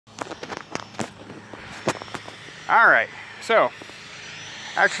Alright, so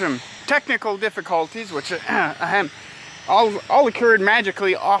after some technical difficulties, which all occurred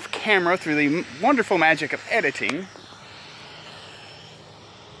magically off camera through the wonderful magic of editing.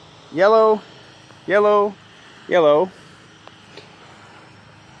 Yellow, yellow, yellow.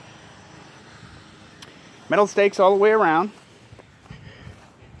 Metal stakes all the way around.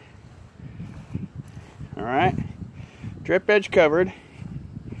 Alright, drip edge covered.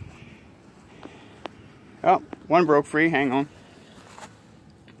 Oh, one broke free, hang on.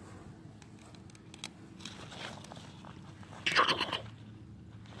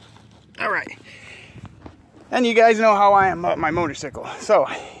 Alright. And you guys know how I am about my motorcycle. So,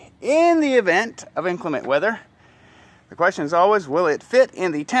 in the event of inclement weather, the question is always, will it fit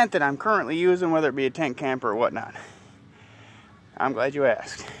in the tent that I'm currently using, whether it be a tent camper or whatnot? I'm glad you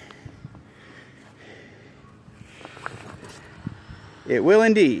asked. It will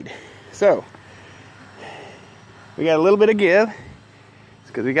indeed. So, we got a little bit of give. It's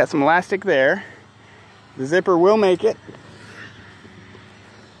because we got some elastic there. The zipper will make it.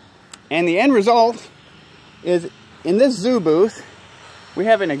 And the end result is, in this zoo booth, we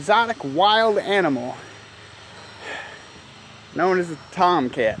have an exotic wild animal known as a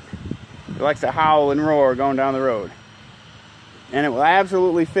tomcat. It likes to howl and roar going down the road. And it will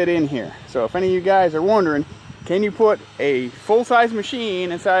absolutely fit in here. So if any of you guys are wondering, can you put a full-size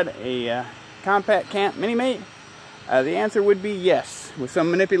machine inside a compact camp mini-mate? The answer would be yes, with some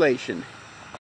manipulation.